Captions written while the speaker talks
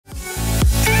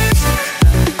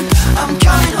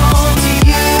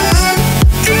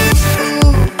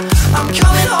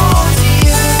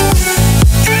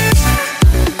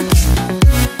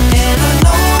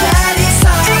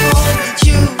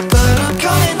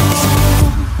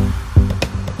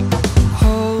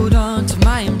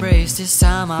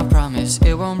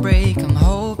won't break. I'm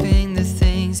hoping that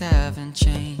things haven't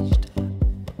changed.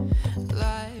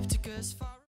 Life took us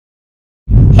far.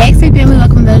 Hey X3 family,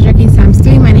 welcome to Those Jerkies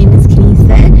 ×3. My name is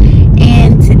Kenisa,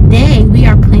 and today we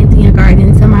are planting a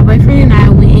garden. So my boyfriend and I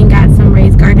went and got some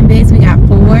raised garden beds. We got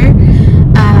 4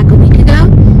 like a week ago,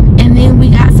 and then we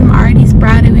got some already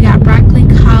sprouted. We got broccoli,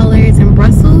 collards, and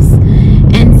Brussels.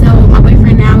 And so my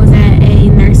boyfriend now is at a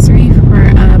nursery for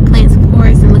plants, of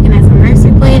course, and looking at some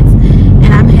nursery plants.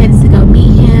 And I'm headed to go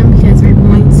meet him because we're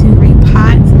going to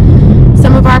repot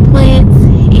some of our plants,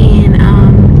 and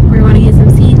we're going to get some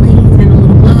seedlings and a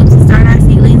little blow up to start our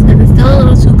seedlings because it's still a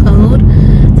little too cold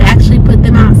to actually put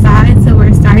them outside. So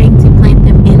we're starting to plant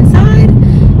them inside,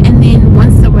 and then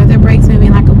once the weather breaks, maybe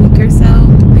in like a week or so,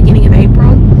 beginning of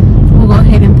April, we'll go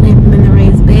ahead and plant them in the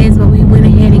raised beds. But we went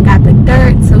ahead and got the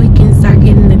dirt so we can start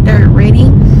getting the dirt ready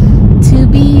to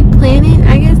be planted,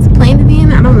 I guess, planted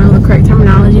in. I don't know the correct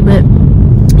terminology, but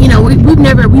you know, we both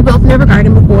never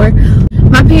gardened before.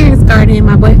 My parents garden,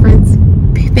 my boyfriend's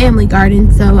family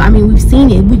garden, so I mean, we've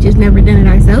seen it, we just never done it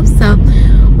ourselves. So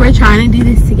we're trying to do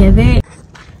this together.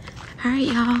 All right,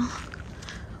 y'all,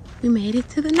 we made it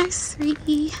to the nursery.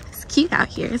 It's cute out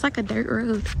here. It's like a dirt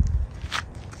road.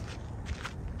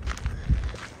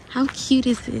 How cute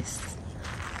is this?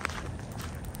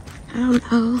 I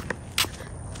don't know.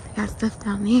 They got stuff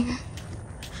down there.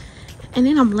 And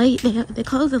then I'm late. They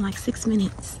close in like 6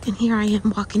 minutes, and here I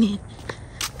am walking in.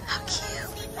 How cute.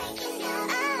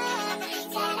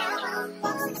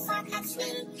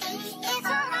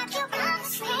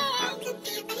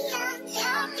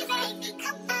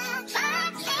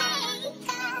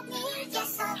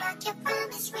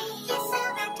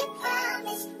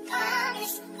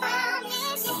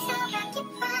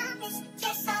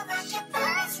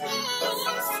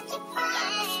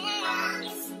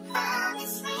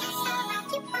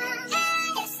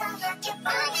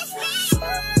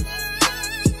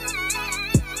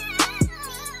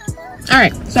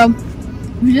 Alright, so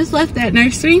we just left that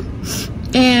nursery,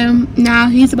 and now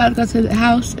he's about to go to the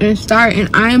house and start, and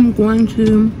I am going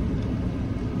to,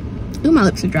 ooh, my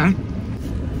lips are dry.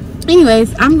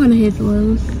 Anyways, I'm going to head to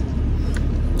Lowe's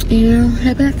and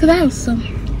head back to the house. So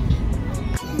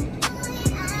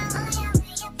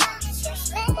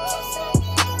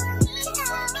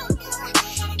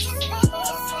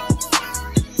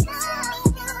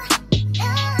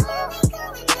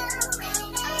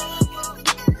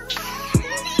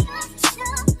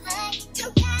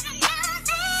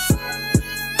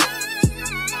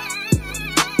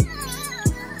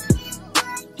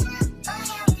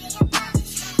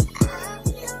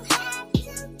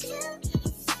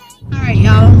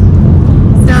y'all,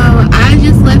 so I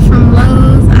just left from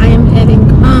Lowe's. I am heading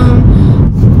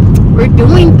home. We're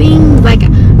doing things, like,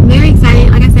 I'm very excited.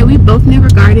 Like I said, we both never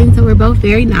gardened, so we're both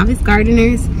very novice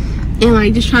gardeners and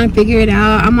like just trying to figure it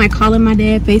out. I'm like calling my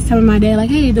dad, FaceTiming my dad, like,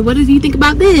 hey, what do you think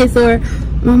about this? Or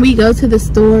when we go to the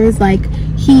stores, like,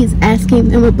 he's asking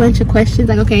them a bunch of questions,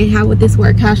 like, okay, how would this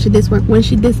work? How should this work? When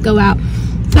should this go out?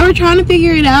 So we're trying to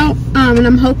figure it out, and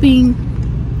I'm hoping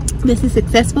this is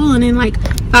successful, and in like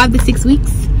 5 to 6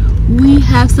 weeks we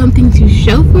have something to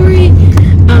show for it.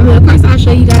 Of course, I'll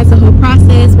show you guys the whole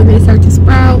process when they start to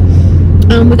sprout.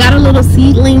 We got a little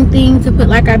seedling thing to put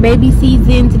like our baby seeds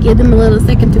in to give them a little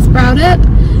second to sprout up.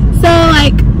 So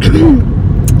like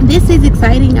this is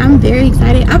exciting. I'm very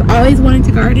excited. I've always wanted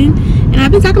to garden, and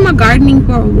I've been talking about gardening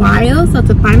for a while, so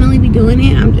to finally be doing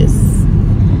it, I'm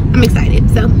excited.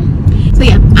 So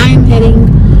yeah, I am heading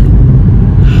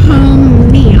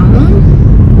home now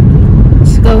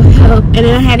to go help, and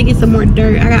then I had to get some more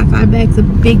dirt. I got 5 bags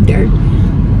of big dirt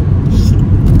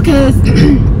because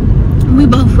we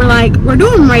both were like, we're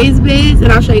doing raised beds,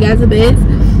 and I'll show you guys the beds,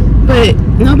 but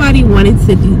nobody wanted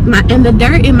to do and the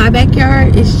dirt in my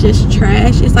backyard is just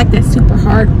trash. It's like that super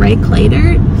hard red clay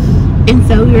dirt, and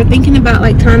so we were thinking about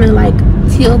like trying to like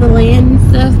till the land and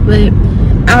stuff, but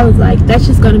I was like, that's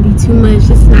just gonna be too much.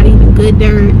 It's not even good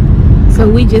dirt. So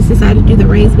we just decided to do the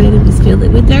raised bed and just fill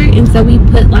it with dirt. And so we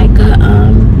put like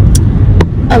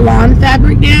a lawn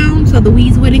fabric down so the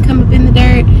weeds wouldn't come up in the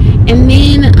dirt. And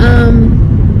then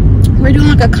we're doing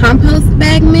like a compost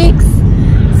bag mix.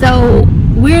 So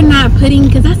we're not putting,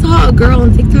 because I saw a girl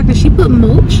on TikTok and she put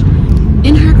mulch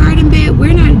in her garden bed.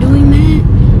 We're not doing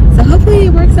that. So hopefully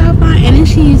it works out fine. And then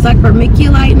she used like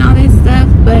vermiculite and all this stuff.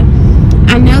 But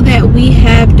I know that we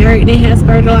have dirt and it has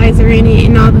fertilizer in it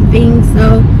and all the things.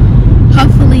 So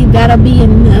hopefully that'll be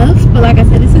enough. But like I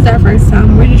said, this is our first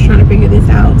time. We're just trying to figure this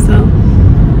out. So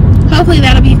hopefully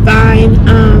that'll be fine.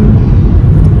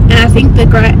 And I think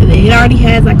it already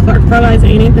has like fertilizer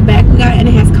in it. The back we got, and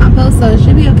it has compost, so it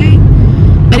should be okay.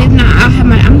 But if not,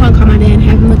 I'm gonna call my dad and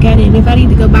have him look at it. And if I need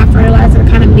to go buy fertilizer to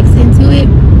kind of mix into it,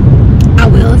 I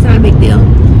will. It's not a big deal.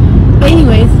 But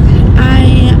anyways, I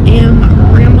am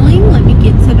rambling. Let me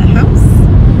get to the house,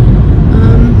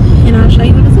 and I'll show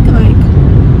you what it's looking like.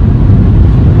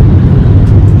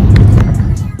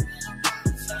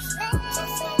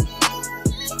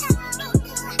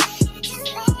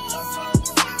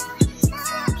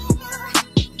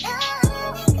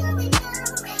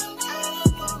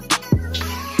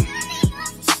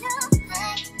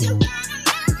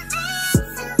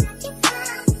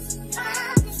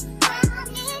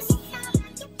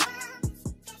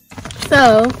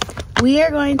 So we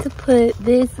are going to put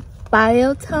this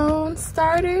biotone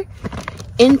starter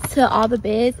into all the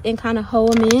beds and kind of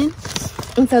hold them in.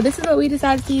 And so this is what we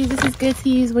decided to use. This is good to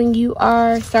use when you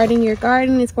are starting your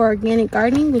garden. It's for organic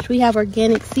gardening, which we have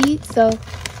organic seeds, so I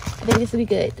think this will be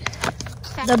good.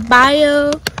 The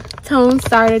biotone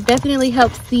starter definitely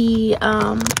helps the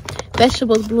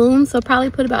vegetables bloom, so probably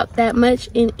put about that much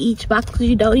in each box because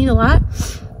you don't need a lot.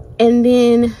 And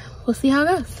then we'll see how it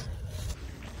goes.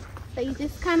 So you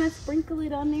just kind of sprinkle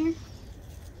it on there.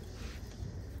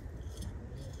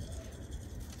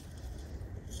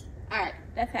 Alright,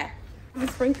 that's half. I'm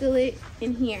gonna sprinkle it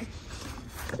in here.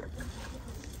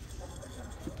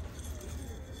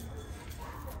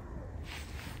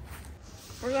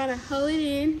 We're gonna hoe it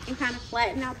in and kind of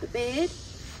flatten out the bed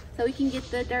so we can get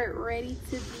the dirt ready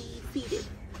to be seeded.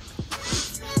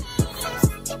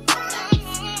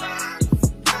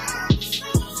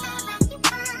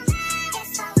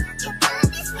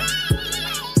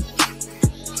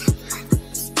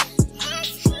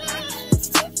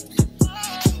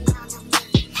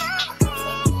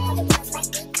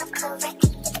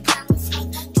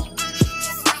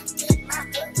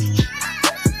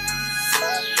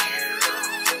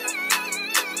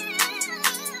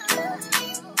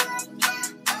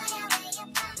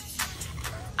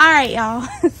 Alright y'all,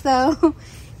 so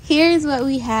here's what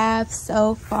we have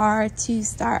so far to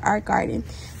start our garden.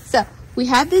 So we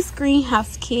have this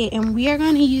greenhouse kit, and we are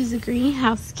going to use the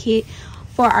greenhouse kit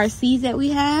for our seeds that we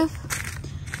have.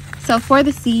 So for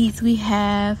the seeds, we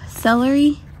have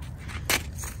celery,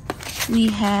 we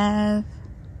have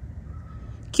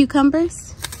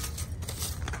cucumbers,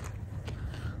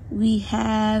 we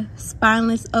have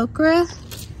spineless okra,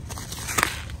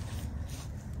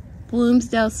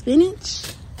 Bloomsdale spinach,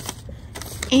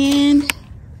 and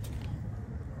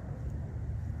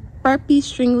burpee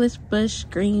stringless bush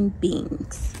green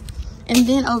beans. And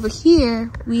then over here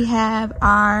we have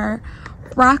our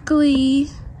broccoli,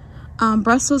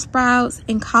 Brussels sprouts,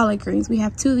 and collard greens. We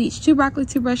have 2 of each, 2 broccoli,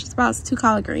 2 Brussels sprouts, 2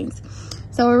 collard greens.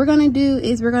 So what we're gonna do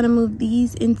is we're gonna move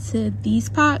these into these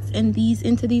pots and these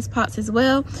into these pots as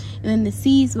well. And then the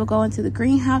seeds will go into the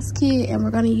greenhouse kit, and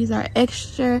we're gonna use our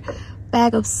extra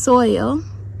bag of soil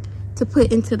to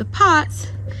put into the pots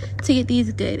to get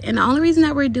these good. And the only reason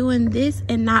that we're doing this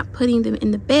and not putting them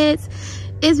in the beds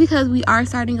is because we are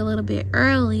starting a little bit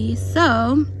early,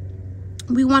 so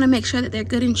we want to make sure that they're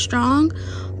good and strong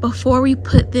before we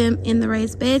put them in the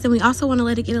raised beds. And we also want to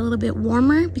let it get a little bit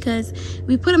warmer, because if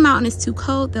we put them out and it's too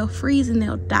cold, they'll freeze and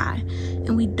they'll die,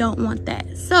 and we don't want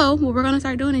that. So what we're going to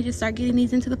start doing is just start getting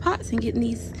these into the pots and getting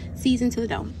these seeds into the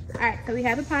dome. All right, so we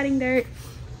have the potting dirt.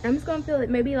 I'm just going to fill it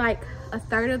maybe like a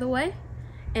third of the way,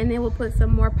 and then we'll put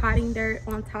some more potting dirt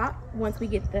on top once we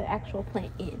get the actual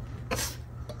plant in.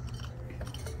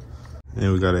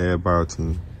 And we gotta add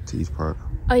biotin to each part.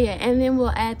 Oh yeah, and then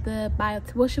we'll add the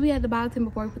biotin. Well, should we add the biotin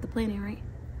before we put the plant in, right?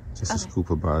 Just a scoop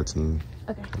of biotin.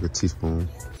 Okay. Like a teaspoon.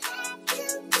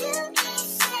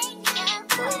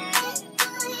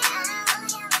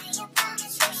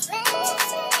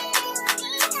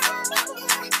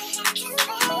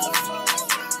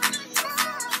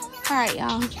 All right,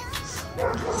 y'all.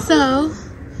 So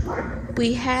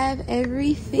we have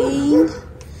everything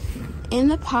in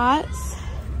the pots.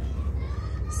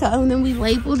 So, and then we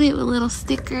labeled it with little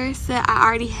stickers that I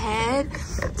already had.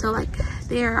 So like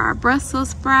there are Brussels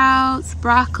sprouts,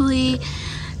 broccoli,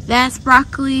 that's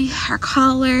broccoli, our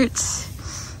collards.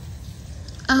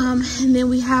 And then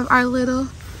we have our little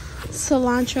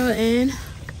cilantro and,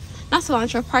 not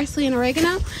cilantro, parsley and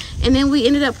oregano. And then we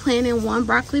ended up planting 1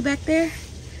 broccoli back there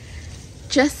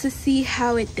just to see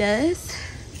how it does.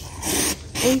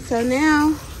 And so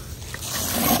now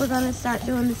we're gonna start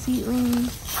doing the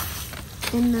seedlings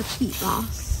in the peat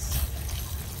moss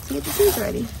to get the seeds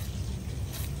ready.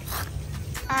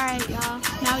 All right, y'all,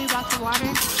 now we're about to water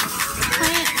the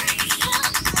plant,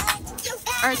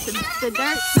 or the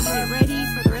dirt, to get it ready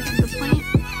for the rest of the plant.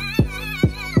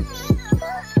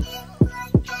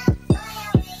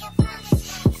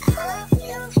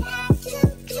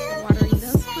 Watering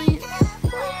those.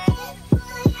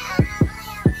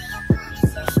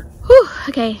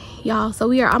 Okay, y'all, so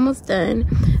we are almost done.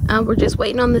 We're just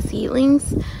waiting on the seedlings,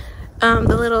 the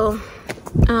little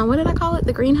what did I call it,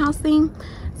 the greenhouse thing.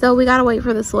 So we gotta wait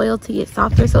for the soil to get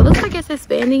softer, so it looks like it's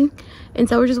expanding, and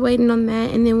so we're just waiting on that,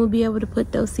 and then we'll be able to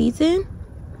put those seeds in.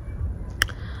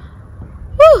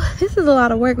 Whew, this is a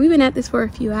lot of work. We've been at this for a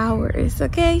few hours.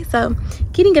 Okay, so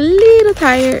getting a little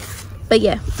tired, but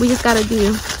yeah, we just gotta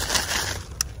do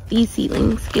these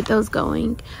seedlings, get those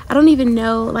going. I don't even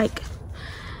know like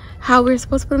how we're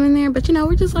supposed to put them in there, but you know,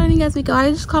 we're just learning as we go. I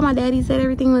just called my daddy, said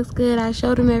everything looks good. I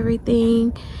showed him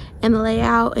everything and the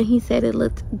layout, and he said it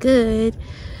looked good.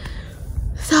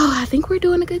 So I think we're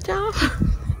doing a good job.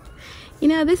 You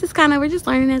know, this is kind of, we're just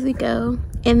learning as we go.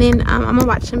 And then I'm gonna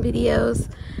watch some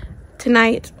videos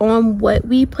tonight on what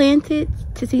we planted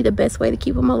to see the best way to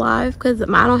keep them alive, because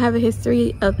I don't have a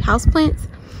history of houseplants.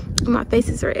 My face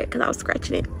is red because I was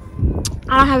scratching it.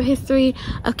 I don't have a history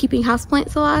of keeping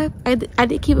houseplants alive. I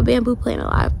did keep a bamboo plant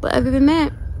alive, but other than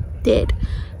that, dead.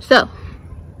 So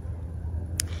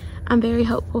I'm very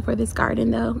hopeful for this garden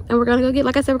though, and we're gonna go get,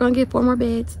 like I said, we're gonna get 4 more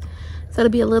beds, so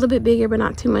it'll be a little bit bigger but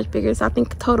not too much bigger. So I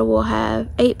think total we'll have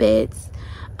 8 beds,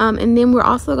 and then we're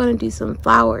also gonna do some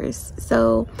flowers.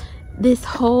 So this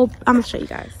whole, I'm gonna show you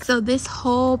guys, so this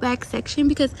whole back section,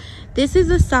 because this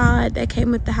is a sod that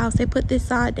came with the house, they put this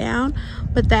sod down,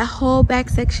 but that whole back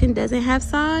section doesn't have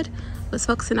sod. I was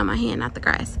focusing on my hand, not the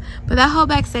grass, but that whole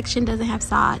back section doesn't have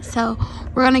sod. So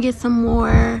we're gonna get some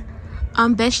more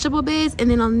vegetable beds, and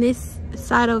then on this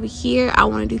side over here I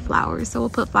want to do flowers, so we'll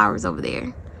put flowers over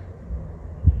there.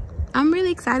 I'm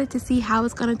really excited to see how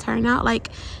it's going to turn out. Like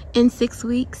in 6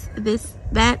 weeks,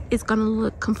 that is going to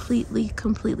look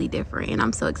completely different, and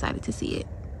I'm so excited to see it.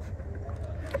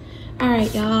 All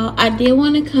right, y'all, I did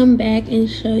want to come back and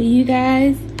show you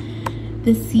guys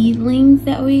the seedlings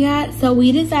that we got. So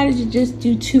we decided to just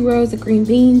do 2 rows of green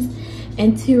beans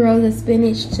and 2 rows of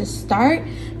spinach to start.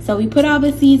 So we put all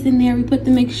the seeds in there, we put the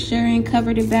mixture and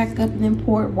covered it back up, and then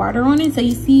poured water on it. So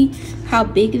you see how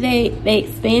big they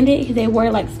expanded, because they were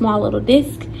like small little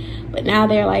discs, but now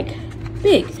they're like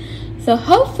big. So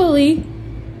hopefully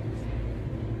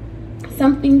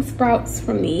something sprouts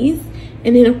from these.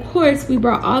 And then of course we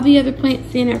brought all the other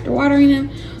plants in after watering them.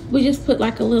 We just put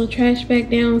like a little trash bag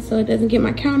down so it doesn't get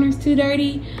my counters too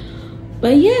dirty.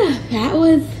 But yeah, that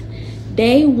was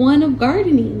day 1 of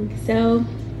gardening. So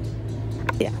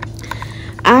yeah,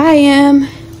 I am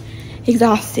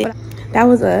exhausted. That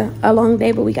was a long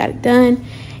day, but we got it done,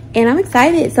 and I'm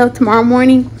excited. So tomorrow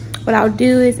morning, what I'll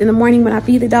do is, in the morning when I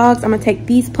feed the dogs, I'm gonna take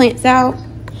these plants out.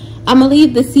 I'm gonna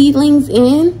leave the seedlings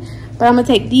in, but I'm gonna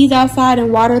take these outside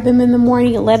and water them in the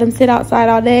morning and let them sit outside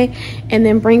all day, and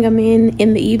then bring them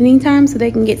in the evening time so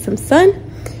they can get some sun.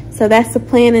 So that's the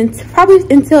plan, and probably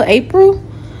until April.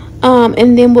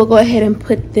 And then we'll go ahead and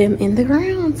put them in the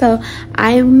ground. So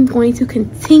I'm going to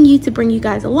continue to bring you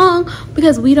guys along,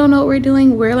 because we don't know what we're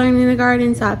doing. We're learning the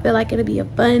garden, so I feel like it'll be a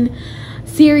fun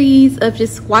series of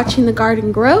just watching the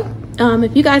garden grow.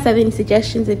 If you guys have any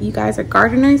suggestions, if you guys are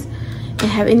gardeners and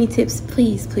have any tips,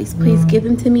 please give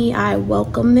them to me. I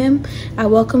welcome them. I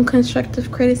welcome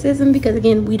constructive criticism, because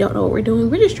again, we don't know what we're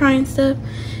doing. We're just trying stuff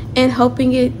and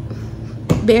hoping it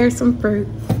bears some fruit.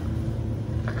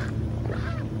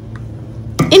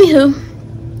 Anywho,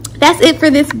 that's it for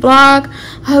this vlog.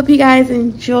 I hope you guys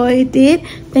enjoyed it.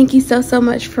 Thank you so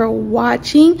much for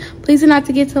watching. Please do not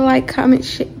forget to like, comment,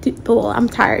 share. Well, I'm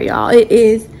tired, y'all. It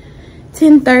is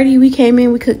 10:30. We came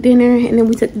in, we cooked dinner, and then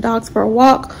we took the dogs for a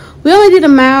walk. We only did a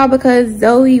mile because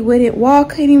Zoe wouldn't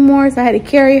walk anymore, so I had to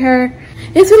carry her.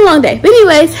 It's been a long day. But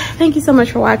anyways, thank you so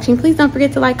much for watching. Please don't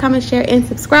forget to like, comment, share, and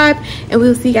subscribe, and we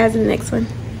will see you guys in the next one.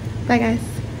 Bye, guys.